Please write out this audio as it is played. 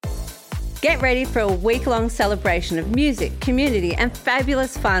Get ready for a week-long celebration of music, community and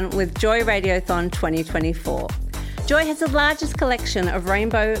fabulous fun with Joy Radiothon 2024. Joy has the largest collection of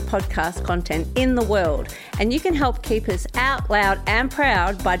rainbow podcast content in the world, and you can help keep us out loud and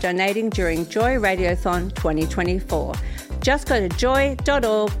proud by donating during Joy Radiothon 2024. Just go to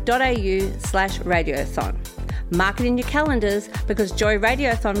joy.org.au/radiothon. Mark it in your calendars because Joy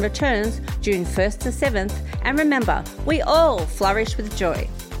Radiothon returns June 1st to 7th, and remember, we all flourish with joy.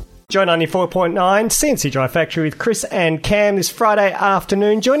 Joy 94.9, CNC Drive Factory with Chris and Cam this Friday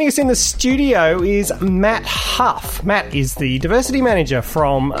afternoon. Joining us in the studio is Matt Huff. Matt is the diversity manager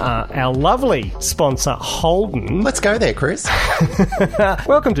from our lovely sponsor, Holden. Let's go there, Chris.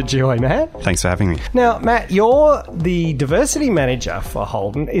 Welcome to Joy, Matt. Thanks for having me. Now, Matt, you're the diversity manager for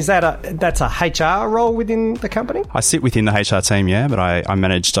Holden. Is that that's a HR role within the company? I sit within the HR team, yeah, but I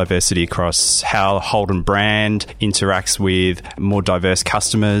manage diversity across how Holden brand interacts with more diverse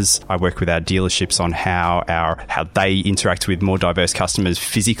customers. I work with our dealerships on how they interact with more diverse customers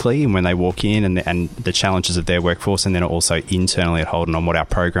physically and when they walk in, and the challenges of their workforce, and then also internally at Holden on what our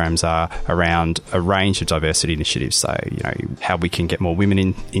programs are around a range of diversity initiatives. So, how we can get more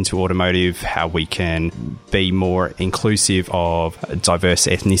women into automotive, how we can be more inclusive of diverse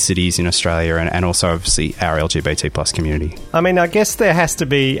ethnicities in Australia, and also obviously our LGBT plus community. I mean, I guess there has to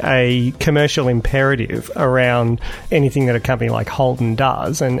be a commercial imperative around anything that a company like Holden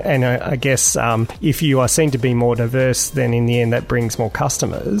does, and I guess if you are seen to be more diverse, then in the end that brings more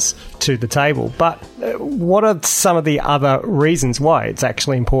customers to the table. But what are some of the other reasons why it's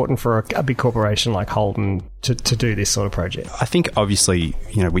actually important for a big corporation like Holden to do this sort of project? I think obviously,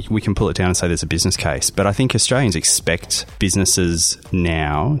 we can pull it down and say there's a business case, but I think Australians expect businesses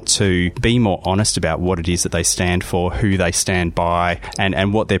now to be more honest about what it is that they stand for, who they stand by,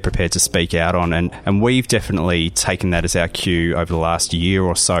 and what they're prepared to speak out on. And we've definitely taken that as our cue over the last year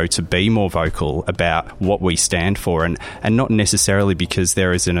or so to be more vocal about what we stand for, and not necessarily because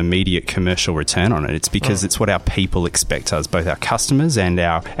there is an immediate commercial return on it. It's because it's what our people expect us, both our customers and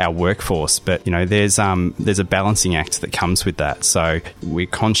our workforce. But, there's a balancing act that comes with that. So we're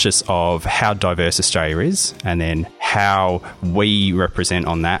conscious of how diverse Australia is and then how we represent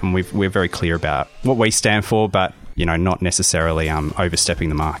on that. And we're very clear about what we stand for, but not necessarily overstepping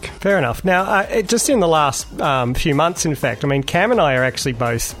the mark. Fair enough. Now, just in the last few months, in fact, I mean, Cam and I are actually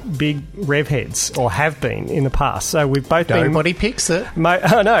both big rev heads, or have been in the past. So we've both been... Nobody picks it.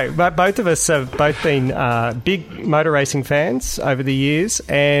 But both of us have both been big motor racing fans over the years.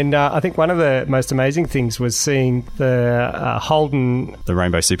 And I think one of the most amazing things was seeing the Holden... The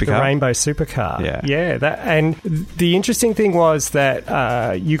Rainbow Supercar. The Rainbow Supercar. Yeah. Yeah. And the interesting thing was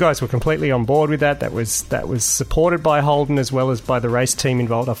that you guys were completely on board with that. That was supported by Holden as well as by the race team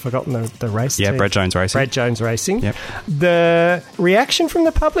involved. I've forgotten the race team. Yeah, Brad Jones Racing. Brad Jones Racing. Yep. The reaction from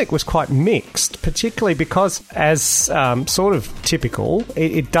the public was quite mixed, particularly because, as sort of typical,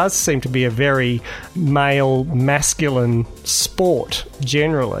 it does seem to be a very male, masculine sport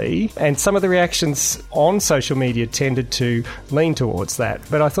generally, and some of the reactions on social media tended to lean towards that.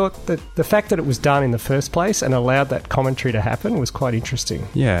 But I thought that the fact that it was done in the first place and allowed that commentary to happen was quite interesting.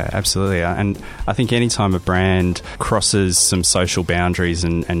 Yeah, absolutely. And I think any time a brand crosses some social boundaries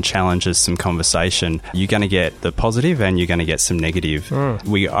and challenges some conversation, you're going to get the positive and you're going to get some negative.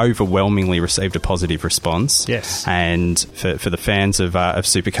 We overwhelmingly received a positive response. Yes. And for the fans of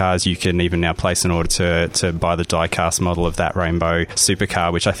supercars, you can even now place an order to buy the die-cast model of that Rainbow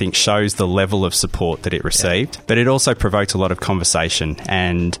Supercar, which I think shows the level of support that it received. Yeah. But it also provoked a lot of conversation,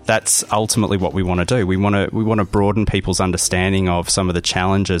 and that's ultimately what we want to do. We want to broaden people's understanding of some of the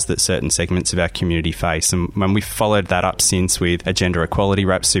challenges that certain segments of our community face. And when we've followed that up since with a gender equality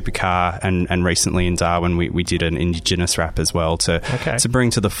wrap supercar, and recently in Darwin we did an Indigenous wrap as well to bring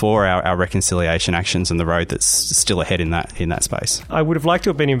to the fore our reconciliation actions and the road that's still ahead in that space. I would have liked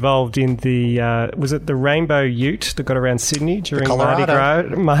to have been involved in the was it the Rainbow Ute that got around Sydney during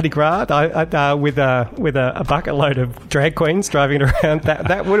Mardi Gras with a bucket load of drag queens driving it around.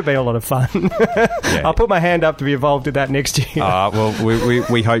 That would have been a lot of fun. Yeah. I'll put my hand up to be involved in that next year. Well,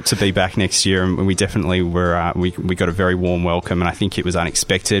 we hope to be back next year, and we definitely were. We got a very warm welcome, and I think it was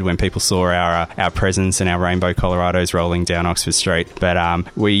unexpected when people saw our presence and our Rainbow Colorados rolling down Oxford Street. But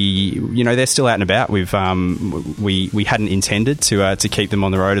they're still out and about. We hadn't intended to keep them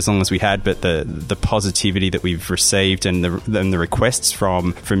on the road as long as we had, but the positivity that we've received and the request requests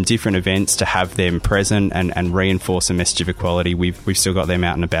from different events to have them present and reinforce a message of equality. We've still got them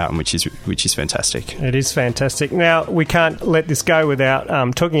out and about, and which is fantastic. It is fantastic. Now, we can't let this go without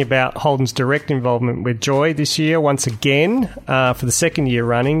talking about Holden's direct involvement with Joy this year, once again, for the second year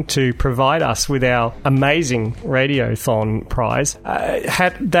running, to provide us with our amazing Radiothon prize.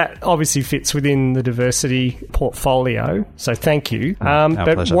 That obviously fits within the diversity portfolio, so thank you.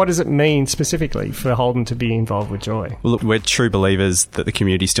 But pleasure. what does it mean specifically for Holden to be involved with Joy? Well, look, we're true believers that the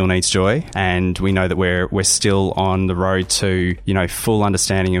community still needs joy, and we know that we're still on the road to, full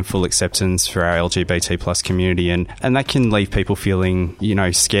understanding and full acceptance for our LGBT plus community, and that can leave people feeling,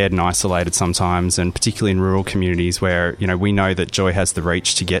 scared and isolated sometimes, and particularly in rural communities where, we know that joy has the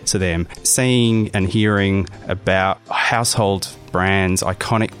reach to get to them. Seeing and hearing about household brands,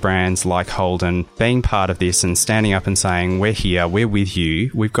 iconic brands like Holden, being part of this and standing up and saying, we're here, we're with you,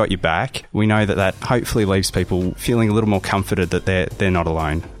 we've got your back. We know that hopefully leaves people feeling a little more comforted that they're not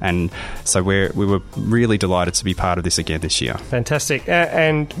alone. And so we were really delighted to be part of this again this year. Fantastic.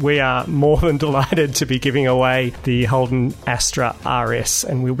 And we are more than delighted to be giving away the Holden Astra RS,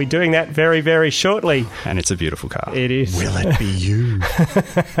 and we'll be doing that very, very shortly. And it's a beautiful car. It is. Will it be you?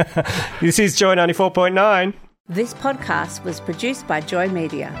 This is Joy 94.9. This podcast was produced by Joy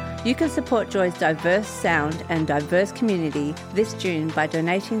Media. You can support Joy's diverse sound and diverse community this June by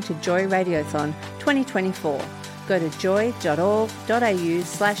donating to Joy Radiothon 2024. Go to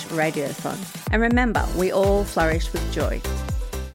joy.org.au/radiothon. And remember, we all flourish with joy.